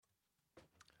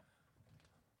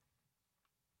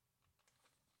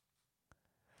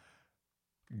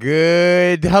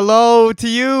Good hello to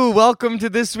you. Welcome to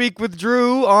This Week with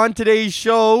Drew. On today's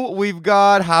show, we've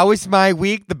got How Is My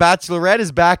Week? The Bachelorette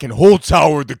is back and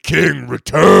Holtzhauer the King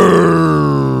returns.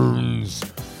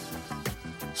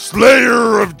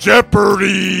 Slayer of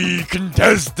Jeopardy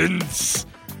contestants.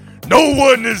 No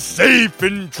one is safe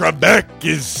and Trebek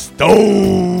is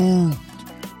stoked.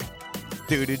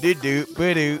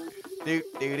 Do-do-do-do-ba-do.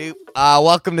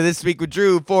 Welcome to This Week with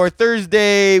Drew for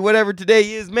Thursday, whatever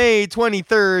today is, May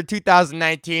 23rd,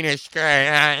 2019. What's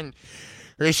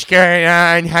going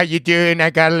on? How you doing?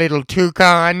 I got a little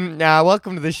toucan.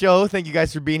 Welcome to the show. Thank you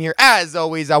guys for being here. As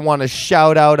always, I want to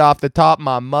shout out off the top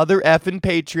my mother effing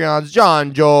Patreons,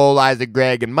 John, Joel, Isaac,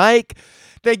 Greg, and Mike.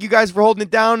 Thank you guys for holding it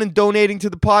down and donating to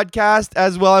the podcast.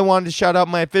 As well, I wanted to shout out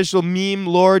my official meme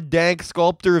lord, dank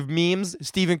sculptor of memes,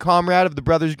 Stephen Comrade of the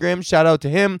Brothers Grimm. Shout out to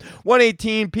him.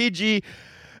 118 PG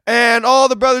and all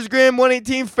the Brothers Grimm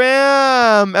 118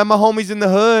 fam. And my homies in the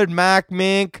hood, Mac,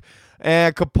 Mink,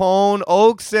 and Capone,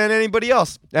 Oaks, and anybody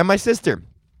else. And my sister.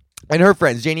 And her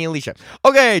friends, Janie and Alicia.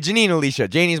 Okay, Janine and Alicia.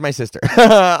 Janie's my sister.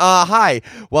 Hi.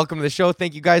 Welcome to the show.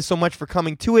 Thank you guys so much for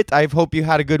coming to it. I hope you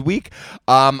had a good week.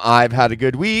 I've had a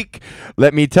good week.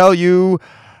 Let me tell you,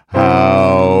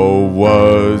 how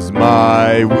was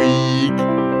my week?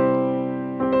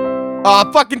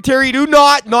 Fucking Terry, do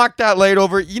not knock that light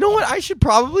over. You know what? I should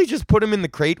probably just put him in the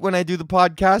crate when I do the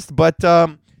podcast, but,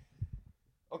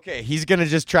 okay, he's going to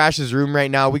just trash his room right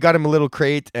now. We got him a little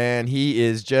crate, and he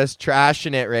is just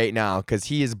trashing it right now because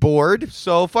he is bored.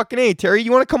 So, fucking hey, Terry,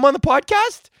 you want to come on the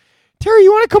podcast? Terry,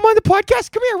 you want to come on the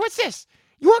podcast? Come here. What's this?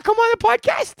 You want to come on the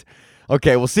podcast?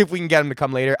 Okay, we'll see if we can get him to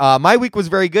come later. My week was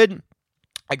very good.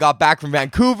 I got back from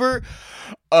Vancouver,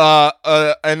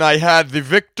 and I had the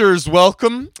victor's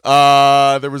welcome.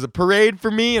 There was a parade for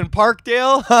me in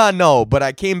Parkdale. No, but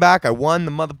I came back. I won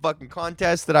the motherfucking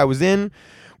contest that I was in,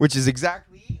 which is exactly...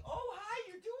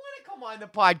 on the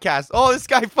podcast. Oh, this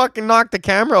guy fucking knocked the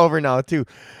camera over now too.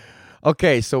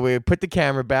 Okay, so we put the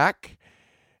camera back.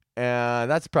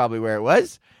 That's probably where it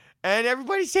was. And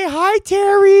everybody say hi,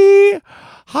 Terry.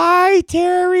 Hi,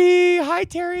 Terry. Hi,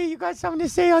 Terry. You got something to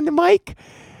say on the mic?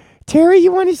 Terry,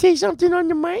 you want to say something on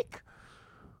the mic?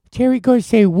 Terry gonna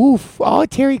say woof. All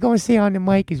Terry gonna say on the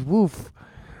mic is woof.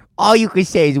 All you can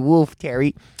say is woof,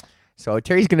 Terry. So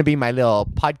Terry's going to be my little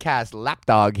podcast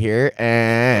lapdog here,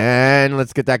 and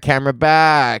let's get that camera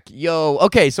back. Yo.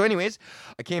 Okay, so anyways,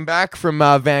 I came back from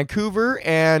Vancouver,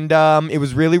 and it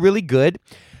was really, really good.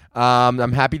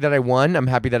 I'm happy that I won. I'm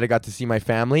happy that I got to see my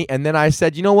family. And then I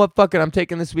said, you know what? Fuck it. I'm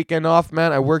taking this weekend off,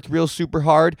 man. I worked real super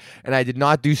hard, and I did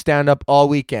not do stand-up all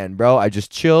weekend, bro. I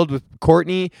just chilled with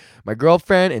Courtney, my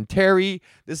girlfriend, and Terry.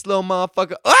 This little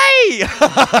motherfucker. Hey!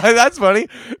 That's funny.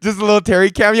 Just a little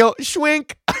Terry cameo.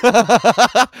 Schwink.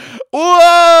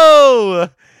 Whoa!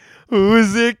 Who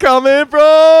is it coming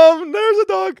from? There's a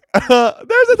dog.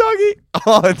 There's a doggy.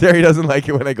 Oh, Terry doesn't like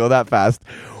it when I go that fast.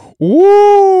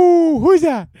 Woo! Who's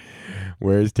that?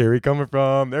 Where's Terry coming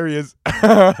from? There he is.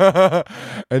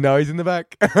 And now he's in the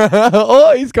back.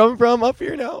 Oh, he's coming from up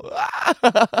here now.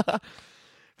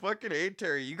 Fucking hey,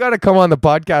 Terry. You got to come on the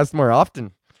podcast more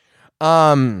often.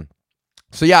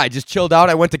 So yeah, I just chilled out.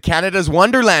 I went to Canada's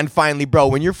Wonderland finally, bro.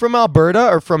 When you're from Alberta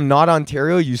or from not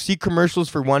Ontario, you see commercials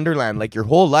for Wonderland like your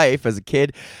whole life as a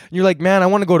kid. And you're like, man, I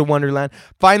want to go to Wonderland.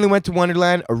 Finally went to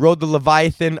Wonderland. I rode the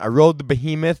Leviathan. I rode the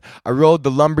Behemoth. I rode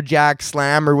the Lumberjack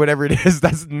Slam or whatever it is.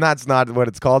 That's not what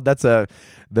it's called. That's the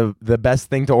best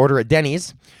thing to order at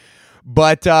Denny's.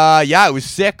 But yeah, it was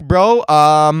sick, bro.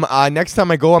 Next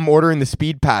time I go, I'm ordering the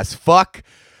Speed Pass. Fuck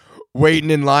waiting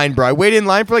in line, bro. I waited in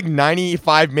line for like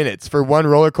 95 minutes for one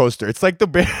roller coaster. It's like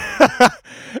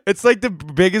it's like the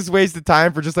biggest waste of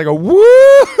time for just like a woo.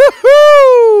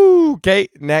 Okay,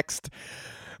 next.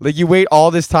 Like you wait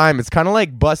all this time. It's kind of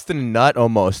like busting a nut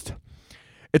almost.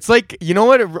 It's like, you know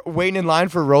what waiting in line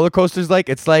for roller coasters like?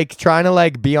 It's like trying to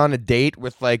like be on a date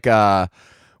with like a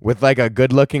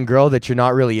good-looking girl that you're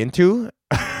not really into.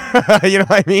 You know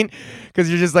what I mean? Because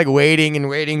you're just like waiting and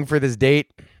waiting for this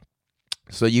date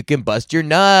so you can bust your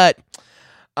nut.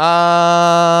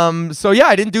 So yeah,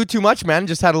 I didn't do too much, man.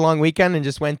 Just had a long weekend and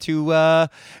just went to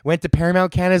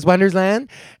Paramount Canada's Wonderland.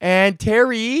 And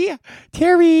Terry,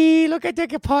 look at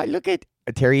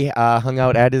Terry hung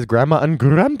out at his grandma and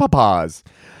grandpapa's.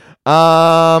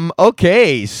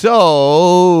 Okay,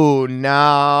 so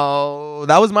now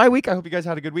that was my week. I hope you guys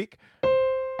had a good week.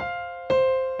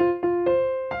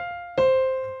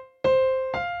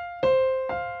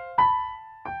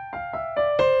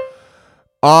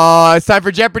 It's time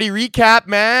for Jeopardy recap,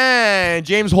 man.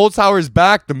 James Holtzhauer is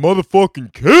back, the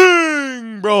motherfucking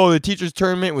king. Bro, the teacher's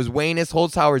tournament was Waynes.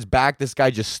 Holzhauer's back. This guy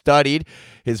just studied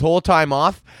his whole time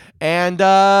off. And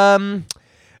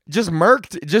just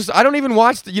murked. I don't even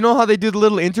watch. You know how they do the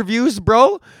little interviews,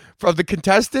 bro? Of the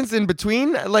contestants in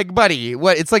between? Like, buddy,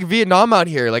 what? It's like Vietnam out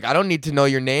here. Like, I don't need to know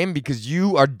your name because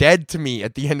you are dead to me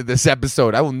at the end of this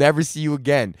episode. I will never see you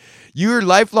again. Your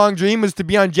lifelong dream was to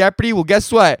be on Jeopardy? Well,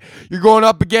 guess what? You're going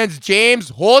up against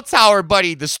James Holzhauer,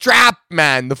 buddy. The strap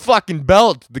man, the fucking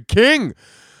belt, the king.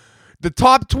 The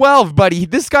top 12, buddy.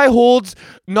 This guy holds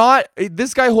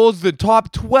the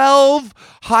top 12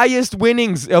 highest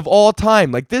winnings of all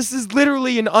time. Like, this is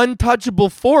literally an untouchable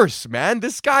force, man.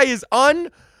 This guy is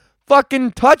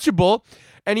fucking touchable.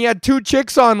 And he had 2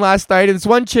 chicks on last night, and this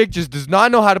one chick just does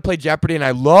not know how to play Jeopardy. And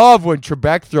I love when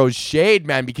Trebek throws shade,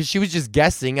 man, because she was just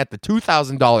guessing at the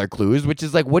 $2,000 clues, which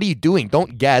is like, what are you doing?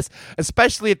 Don't guess,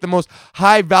 especially at the most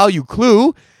high value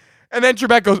clue. And then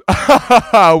Trebek goes,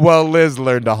 well, Liz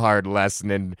learned a hard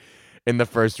lesson in the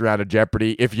first round of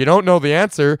Jeopardy. If you don't know the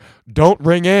answer, don't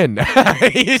ring in.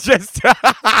 he just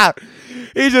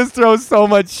throws so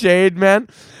much shade, man.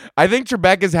 I think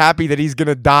Trebek is happy that he's going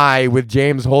to die with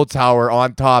James Holzhauer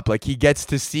on top. Like, he gets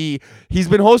to see, he's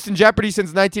been hosting Jeopardy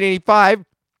since 1985,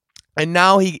 and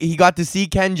now he got to see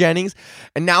Ken Jennings,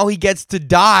 and now he gets to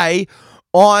die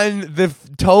on the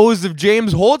toes of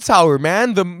James Holzhauer,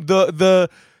 man.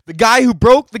 The guy who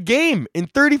broke the game in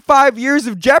 35 years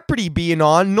of Jeopardy being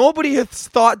on. Nobody has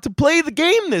thought to play the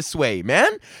game this way,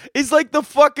 man. It's like the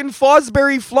fucking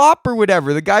Fosbury flop or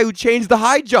whatever, the guy who changed the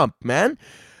high jump, man.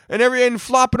 And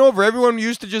flopping over. Everyone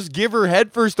used to just give her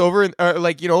head first over, and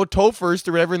toe first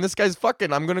or whatever. And this guy's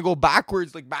fucking, I'm gonna go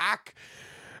backwards, like back.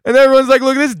 And everyone's like,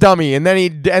 look at this dummy. And then he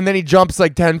jumps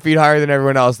like 10 feet higher than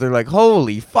everyone else. They're like,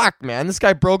 holy fuck, man, this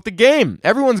guy broke the game.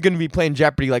 Everyone's gonna be playing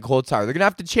Jeopardy like Holzhauer. They're gonna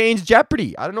have to change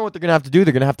Jeopardy. I don't know what they're gonna have to do.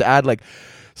 They're gonna have to add like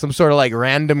some sort of like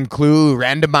random clue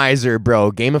randomizer,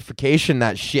 bro. Gamification,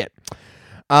 that shit.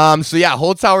 So yeah,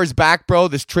 Holzhauer's back, bro.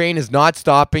 This train is not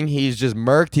stopping. He's just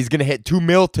murked. He's gonna hit $2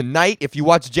 million tonight. If you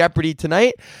watch Jeopardy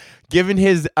tonight, given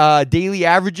his daily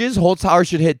averages, Holzhauer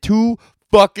should hit $2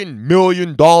 fucking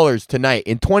million tonight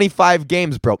in 25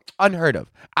 games, bro. Unheard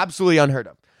of. Absolutely unheard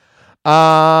of.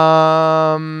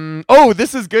 Oh,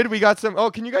 this is good. We got some. Oh,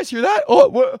 can you guys hear that? Oh,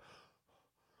 what?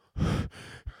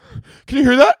 Can you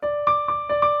hear that?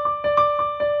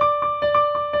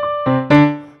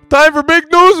 Time for big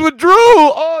news with Drew.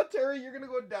 Oh, Terry, you're going to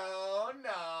go down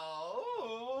now.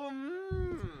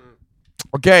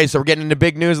 Okay, so we're getting into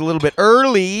big news a little bit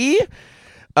early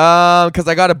because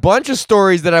I got a bunch of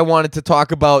stories that I wanted to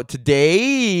talk about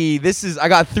today. I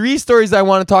got 3 stories I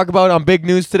want to talk about on big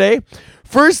news today.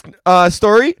 First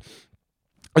story,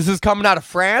 this is coming out of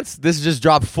France. This just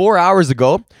dropped 4 hours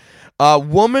ago. A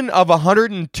woman of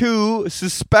 102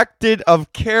 suspected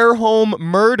of care home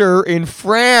murder in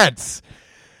France.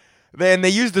 Then they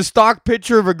used a stock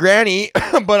picture of a granny,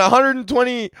 but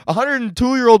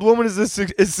 102-year-old woman is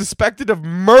suspected of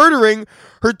murdering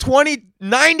her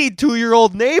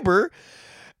 92-year-old neighbor.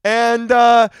 And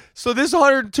so this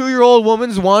 102-year-old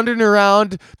woman's wandering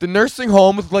around the nursing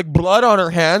home with like blood on her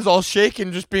hands, all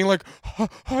shaking, just being like,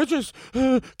 I just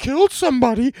killed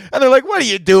somebody. And they're like, what are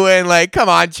you doing? Like, come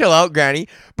on, chill out, granny.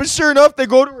 But sure enough, they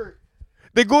go to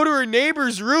her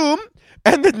neighbor's room,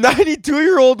 and the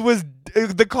 92-year-old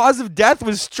the cause of death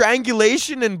was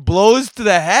strangulation and blows to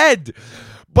the head.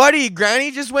 Buddy,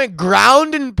 granny just went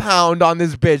ground and pound on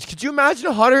this bitch. Could you imagine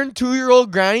a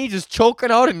 102-year-old granny just choking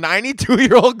out a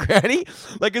 92-year-old granny?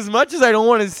 Like, as much as I don't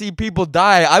want to see people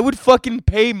die, I would fucking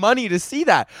pay money to see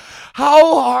that.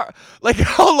 How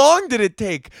long did it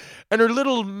take? And her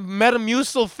little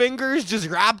Metamucil fingers just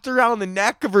wrapped around the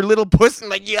neck of her little puss and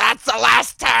like, yeah, that's the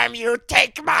last time you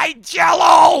take my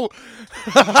Jello.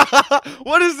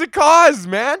 What is the cause,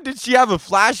 man? Did she have a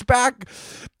flashback?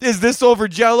 Is this over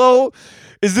Jello?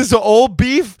 Is this an old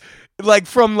beef, like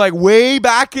from like way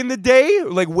back in the day,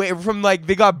 like way from like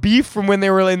they got beef from when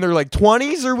they were in their like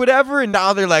 20s or whatever, and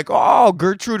now they're like, oh,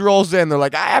 Gertrude rolls in, they're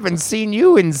like, I haven't seen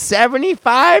you in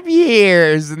 75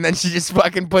 years, and then she just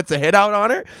fucking puts a hit out on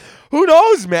her. Who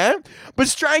knows, man? But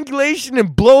strangulation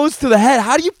and blows to the head,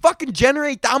 how do you fucking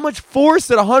generate that much force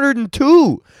at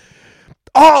 102?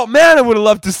 Oh man, I would have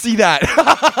loved to see that.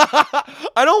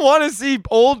 I don't want to see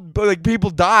old like people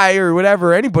die or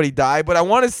whatever, anybody die, but I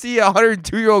want to see a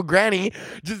 102-year-old granny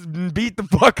just beat the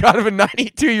fuck out of a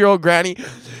 92-year-old granny,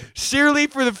 sheerly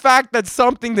for the fact that's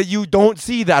something that you don't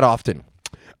see that often.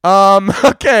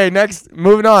 Okay, next,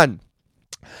 moving on.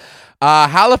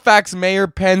 Halifax mayor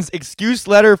pens excuse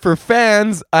letter for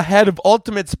fans ahead of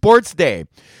Ultimate Sports Day.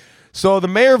 So the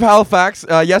mayor of Halifax,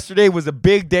 yesterday was a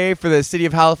big day for the city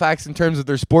of Halifax in terms of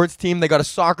their sports team. They got a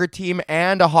soccer team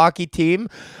and a hockey team,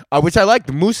 which I like,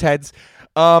 the Mooseheads,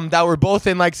 that were both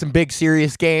in like some big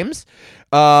serious games.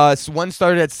 So one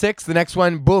started at 6, the next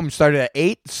one, boom, started at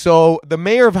 8. So the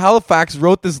mayor of Halifax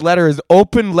wrote this letter, his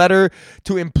open letter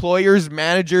to employers,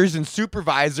 managers, and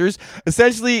supervisors,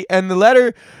 essentially. And the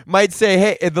letter might say,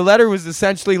 hey, the letter was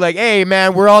essentially like, hey,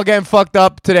 man, we're all getting fucked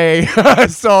up today.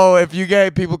 So if you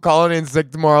get people calling in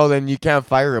sick tomorrow, then you can't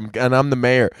fire them. And I'm the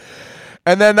mayor.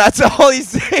 And then that's all he's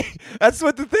saying. That's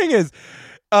what the thing is.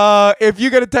 If you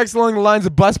get a text along the lines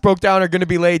of bus broke down or going to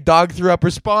be late, dog threw up,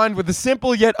 respond with a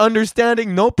simple yet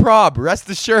understanding no prob. Rest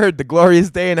assured, the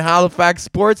glorious day in Halifax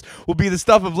sports will be the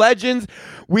stuff of legends.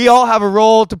 We all have a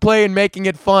role to play in making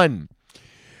it fun.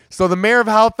 So the mayor of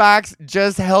Halifax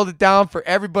just held it down for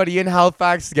everybody in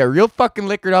Halifax to get real fucking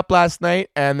liquored up last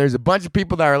night. And there's a bunch of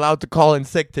people that are allowed to call in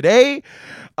sick today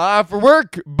for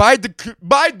work by decree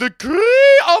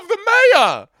of the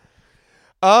mayor.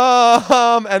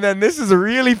 And then this is a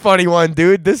really funny one,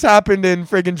 dude. This happened in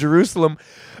friggin' Jerusalem.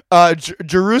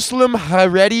 Jerusalem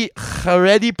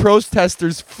Haredi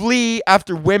protesters flee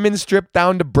after women stripped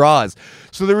down to bras.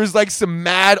 So there was like some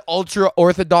mad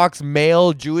ultra-Orthodox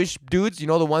male Jewish dudes, you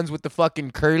know, the ones with the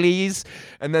fucking curlies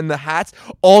and then the hats.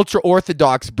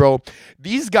 Ultra-Orthodox, bro.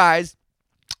 These guys,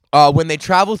 when they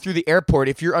travel through the airport,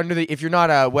 if you're not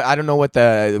I don't know what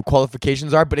the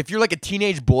qualifications are, but if you're like a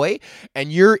teenage boy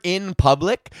and you're in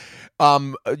public,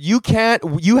 you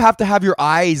have to have your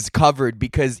eyes covered,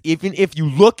 because even if you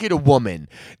look at a woman,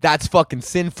 that's fucking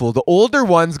sinful. The older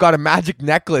ones got a magic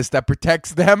necklace that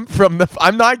protects them from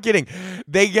I'm not kidding.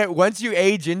 They get, once you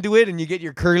age into it and you get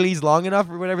your curlies long enough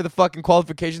or whatever the fucking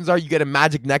qualifications are, you get a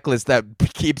magic necklace that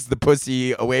keeps the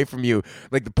pussy away from you,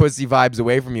 like the pussy vibes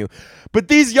away from you. But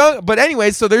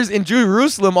anyways, so there's in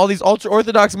Jerusalem, all these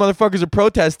ultra-Orthodox motherfuckers are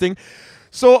protesting.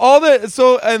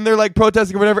 And they're like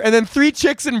protesting or whatever, and then 3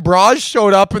 chicks in bras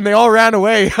showed up and they all ran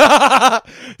away. Isn't that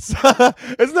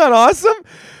awesome?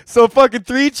 So fucking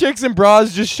 3 chicks in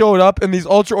bras just showed up, and these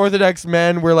ultra-Orthodox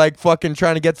men were like fucking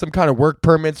trying to get some kind of work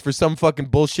permits for some fucking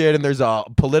bullshit, and there's a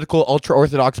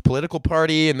ultra-Orthodox political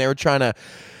party, and they were trying to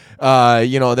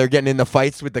they're getting into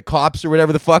fights with the cops or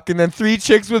whatever the fuck, and then 3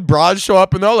 chicks with bras show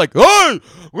up and they're like, hey,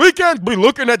 we can't be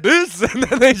looking at this, and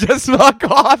then they just fuck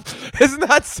off. Isn't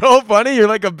that so funny? You're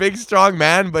like a big strong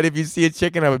man, but if you see a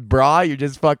chick in a bra, you're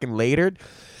just fucking latered.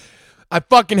 I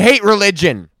fucking hate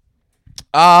religion.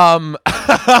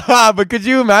 But could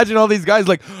you imagine all these guys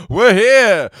like, we're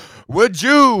here, we're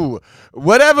Jew,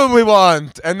 whatever we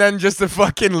want, and then just a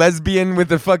fucking lesbian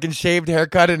with a fucking shaved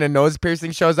haircut and a nose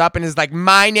piercing shows up and is like,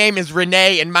 my name is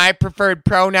Renee and my preferred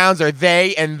pronouns are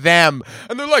they and them,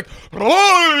 and they're like,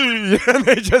 oi, and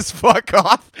they just fuck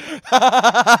off.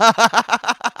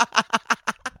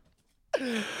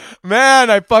 Man,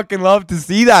 I fucking love to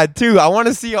see that too. I want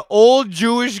to see an old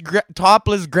Jewish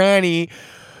topless granny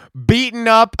beating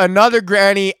up another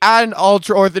granny at an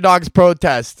ultra-Orthodox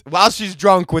protest while she's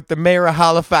drunk with the mayor of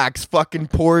Halifax fucking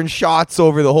pouring shots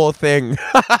over the whole thing.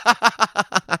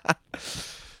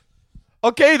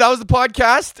 Okay, that was the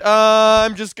podcast.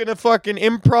 I'm just gonna fucking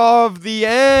improv the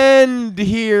end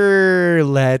here.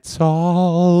 Let's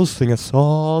all sing a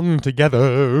song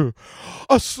together.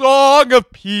 A song of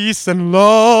peace and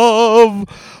love.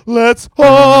 Let's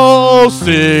all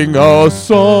sing a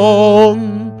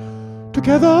song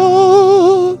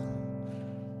together.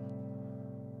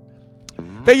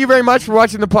 Thank you very much for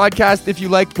watching the podcast. If you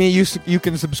like me, you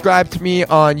can subscribe to me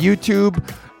on YouTube,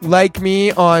 like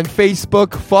me on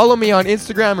Facebook, follow me on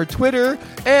Instagram or Twitter,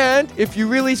 and if you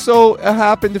really so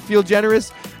happen to feel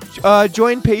generous,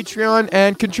 join Patreon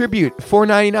and contribute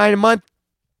 $4.99 a month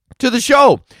to the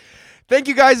show. Thank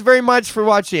you guys very much for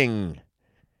watching.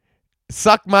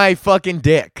 Suck my fucking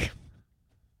dick.